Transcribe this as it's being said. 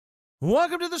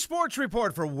Welcome to the Sports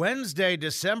Report for Wednesday,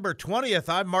 December 20th.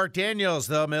 I'm Mark Daniels.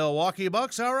 The Milwaukee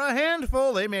Bucks are a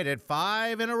handful. They made it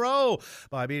 5 in a row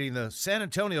by beating the San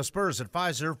Antonio Spurs at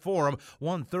Fiserv Forum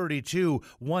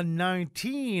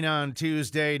 132-119 on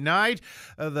Tuesday night.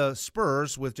 The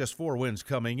Spurs, with just 4 wins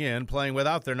coming in, playing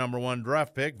without their number 1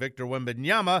 draft pick, Victor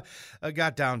Wembanyama,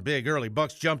 got down big early.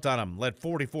 Bucks jumped on them, led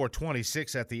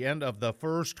 44-26 at the end of the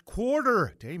first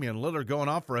quarter. Damian Lillard going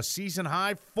off for a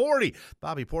season-high 40.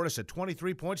 Bobby Portis at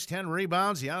 23 points, 10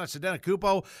 rebounds. Giannis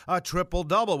Antetokounmpo, a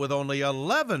triple-double with only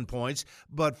 11 points,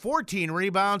 but 14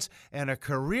 rebounds and a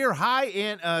career high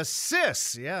in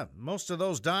assists. Yeah, most of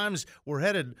those dimes were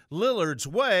headed Lillard's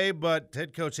way, but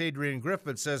head coach Adrian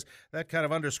Griffin says that kind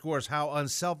of underscores how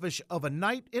unselfish of a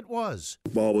night it was.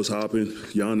 Ball was hopping.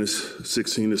 Giannis,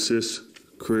 16 assists,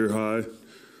 career high.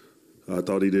 I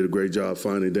thought he did a great job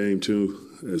finding Dame, too,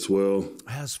 as well.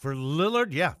 As for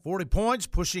Lillard, 40 points,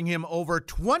 pushing him over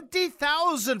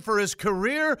 20,000 for his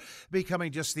career,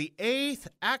 becoming just the 8th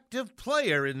active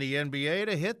player in the NBA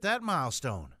to hit that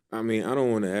milestone. I mean, I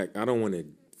don't want to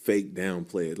fake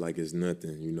downplay it like it's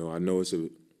nothing. You know, I know it's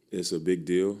a big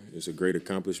deal. It's a great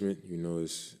accomplishment. You know,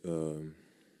 it's a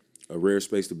rare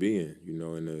space to be in. You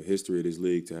know, in the history of this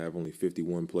league, to have only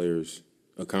 51 players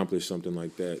accomplish something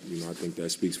like that, you know, I think that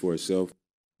speaks for itself.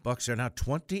 Bucks are now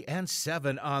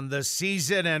 20-7 on the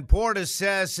season, and Portis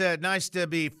says nice to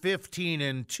be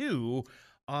 15-2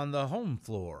 on the home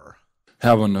floor.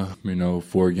 Having a,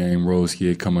 4-game road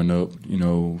skid coming up,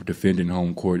 defending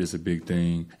home court is a big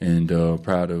thing. And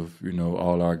proud of,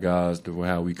 all our guys,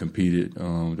 how we competed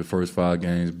the first 5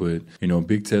 games. But,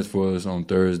 big test for us on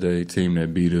Thursday, team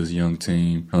that beat us, young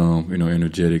team,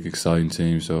 energetic, exciting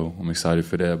team. So I'm excited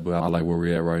for that. But I like where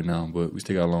we're at right now. But we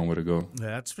still got a long way to go.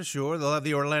 That's for sure. They'll have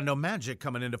the Orlando Magic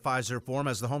coming into Fiserv Forum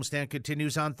as the homestand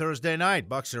continues on Thursday night.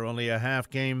 Bucks are only a half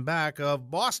game back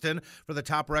of Boston for the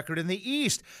top record in the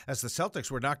East, as the Celtics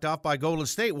were knocked off by Golden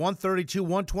State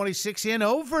 132-126 in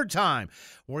overtime.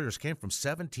 Warriors came from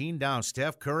 17 down.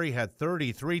 Steph Curry had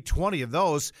 33, 20 of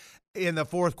those in the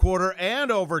fourth quarter and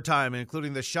overtime,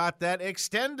 including the shot that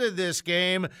extended this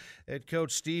game. Head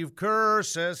coach Steve Kerr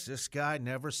says this guy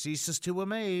never ceases to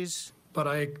amaze. But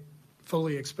I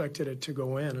fully expected it to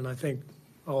go in, and I think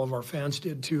all of our fans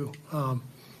did too. The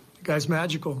guy's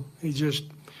magical.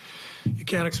 You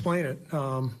can't explain it.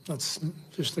 That's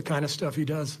just the kind of stuff he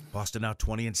does. Boston now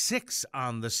 20-6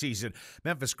 on the season.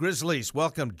 Memphis Grizzlies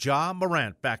welcomed Ja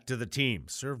Morant back to the team.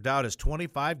 Served out his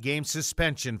 25-game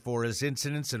suspension for his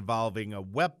incidents involving a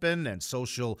weapon and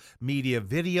social media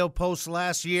video posts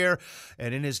last year.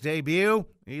 And in his debut,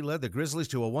 he led the Grizzlies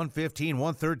to a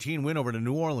 115-113 win over the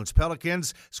New Orleans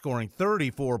Pelicans, scoring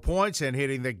 34 points and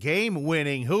hitting the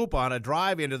game-winning hoop on a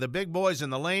drive into the big boys in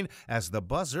the lane as the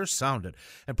buzzer sounded.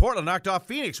 And Portland knocked off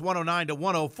Phoenix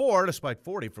 109-104, despite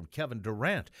 40 from Kevin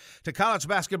Durant. To college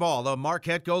basketball, the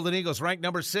Marquette Golden Eagles ranked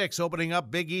number 6, opening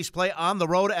up Big East play on the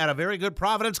road at a very good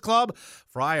Providence club.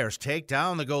 Friars take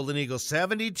down the Golden Eagles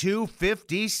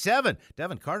 72-57.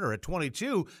 Devin Carter at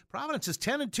 22. Providence is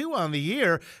 10-2 on the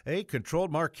year. They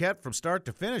controlled Marquette from start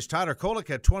to finish. Tyler Kolek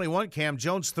at 21. Cam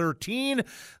Jones 13.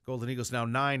 Golden Eagles now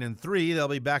 9-3. They'll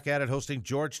be back at it hosting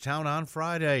Georgetown on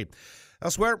Friday.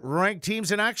 Elsewhere, ranked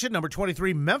teams in action. Number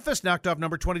 23, Memphis knocked off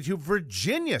number 22,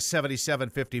 Virginia,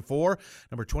 77-54.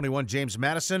 Number 21, James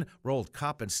Madison rolled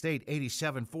Coppin State,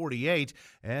 87-48.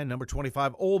 And number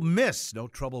 25, Ole Miss, no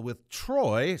trouble with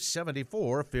Troy,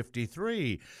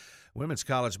 74-53. Women's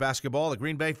college basketball, the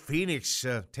Green Bay Phoenix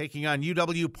taking on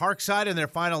UW Parkside in their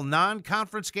final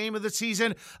non-conference game of the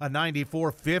season. A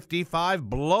 94-55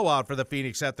 blowout for the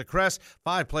Phoenix at the Crest.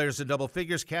 5 players in double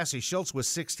figures. Cassie Schultz with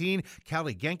 16.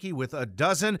 Callie Genke with a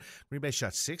dozen. Green Bay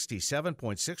shot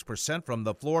 67.6% from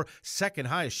the floor. Second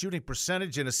highest shooting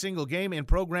percentage in a single game in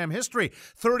program history.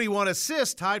 31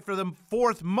 assists, tied for the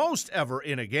 4th most ever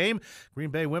in a game.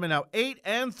 Green Bay women now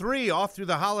 8-3 off through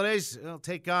the holidays. They'll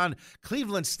take on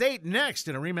Cleveland State next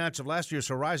in a rematch of last year's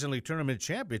Horizon League Tournament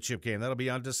Championship game. That'll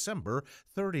be on December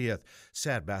 30th.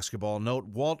 Sad basketball note,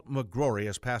 Walt McGrory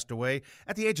has passed away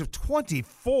at the age of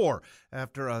 24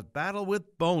 after a battle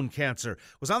with bone cancer.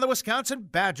 Was on the Wisconsin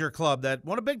Badger Club that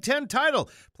won a Big Ten title.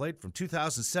 Played from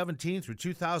 2017 through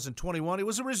 2021. He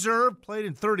was a reserve, played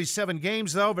in 37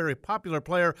 games, though. Very popular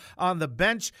player on the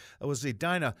bench. Was the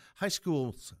Edina High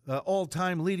School's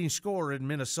all-time leading scorer in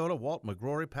Minnesota. Walt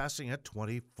McGrory passing at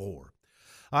 24.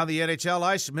 On the NHL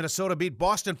ice, Minnesota beat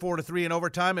Boston 4-3 in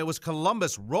overtime. It was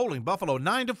Columbus rolling Buffalo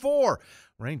 9-4.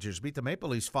 Rangers beat the Maple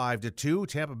Leafs 5-2.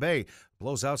 Tampa Bay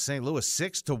blows out St. Louis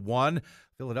 6-1.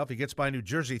 Philadelphia gets by New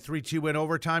Jersey 3-2 win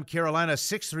overtime. Carolina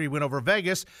 6-3 win over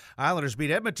Vegas. Islanders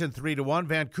beat Edmonton 3-1.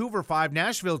 Vancouver 5,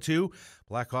 Nashville 2.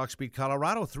 Blackhawks beat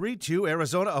Colorado 3-2.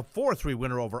 Arizona a 4-3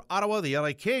 winner over Ottawa. The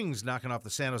LA Kings knocking off the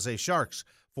San Jose Sharks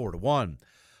 4-1.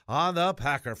 On the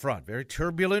Packer front, very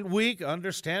turbulent week,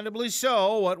 understandably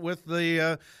so, what with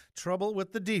the trouble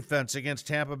with the defense against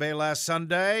Tampa Bay last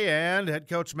Sunday, and head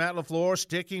coach Matt LaFleur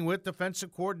sticking with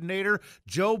defensive coordinator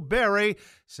Joe Barry,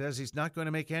 says he's not going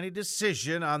to make any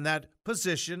decision on that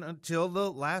position until the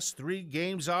last 3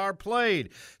 games are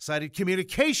played. Cited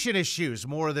communication issues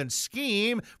more than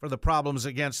scheme for the problems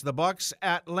against the Bucs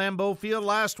at Lambeau Field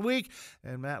last week,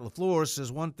 and Matt LaFleur says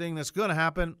one thing that's going to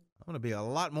happen, I'm going to be a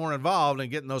lot more involved in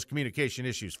getting those communication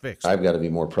issues fixed. I've got to be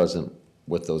more present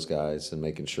with those guys and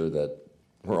making sure that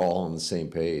we're all on the same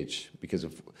page. Because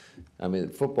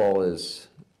football is,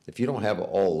 if you don't have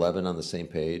all 11 on the same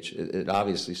page, it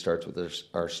obviously starts with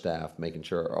our staff, making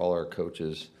sure all our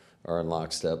coaches are in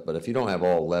lockstep. But if you don't have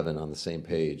all 11 on the same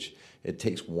page, it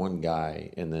takes one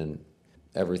guy and then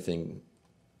everything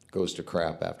goes to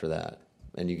crap after that.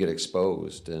 And you get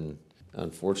exposed. And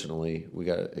unfortunately, we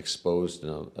got exposed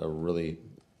in a really,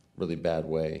 really bad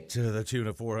way. To the tune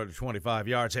of 425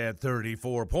 yards and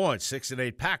 34 points.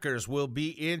 6-8 Packers will be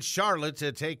in Charlotte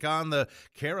to take on the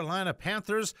Carolina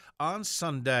Panthers on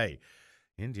Sunday.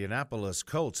 Indianapolis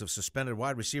Colts have suspended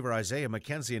wide receiver Isaiah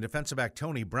McKenzie and defensive back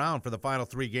Tony Brown for the final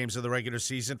 3 games of the regular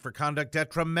season for conduct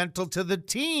detrimental to the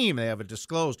team. They haven't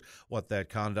disclosed what that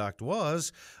conduct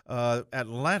was.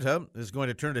 Atlanta is going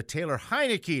to turn to Taylor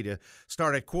Heineke to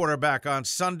start at quarterback on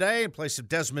Sunday in place of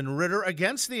Desmond Ridder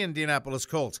against the Indianapolis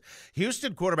Colts.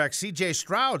 Houston quarterback C.J.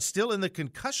 Stroud still in the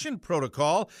concussion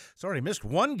protocol. He's already missed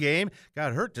 1 game,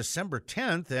 got hurt December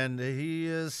 10th, and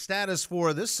his status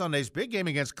for this Sunday's big game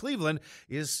against Cleveland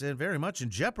is very much in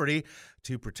jeopardy.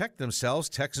 To protect themselves,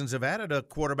 Texans have added a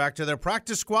quarterback to their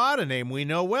practice squad, a name we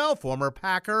know well, former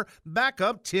Packer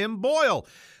backup Tim Boyle,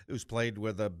 who's played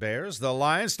with the Bears. The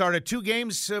Lions started 2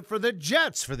 games for the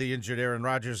Jets for the injured Aaron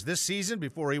Rodgers this season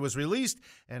before he was released,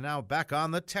 and now back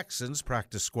on the Texans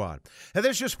practice squad. And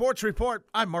there's your sports report.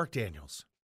 I'm Mark Daniels.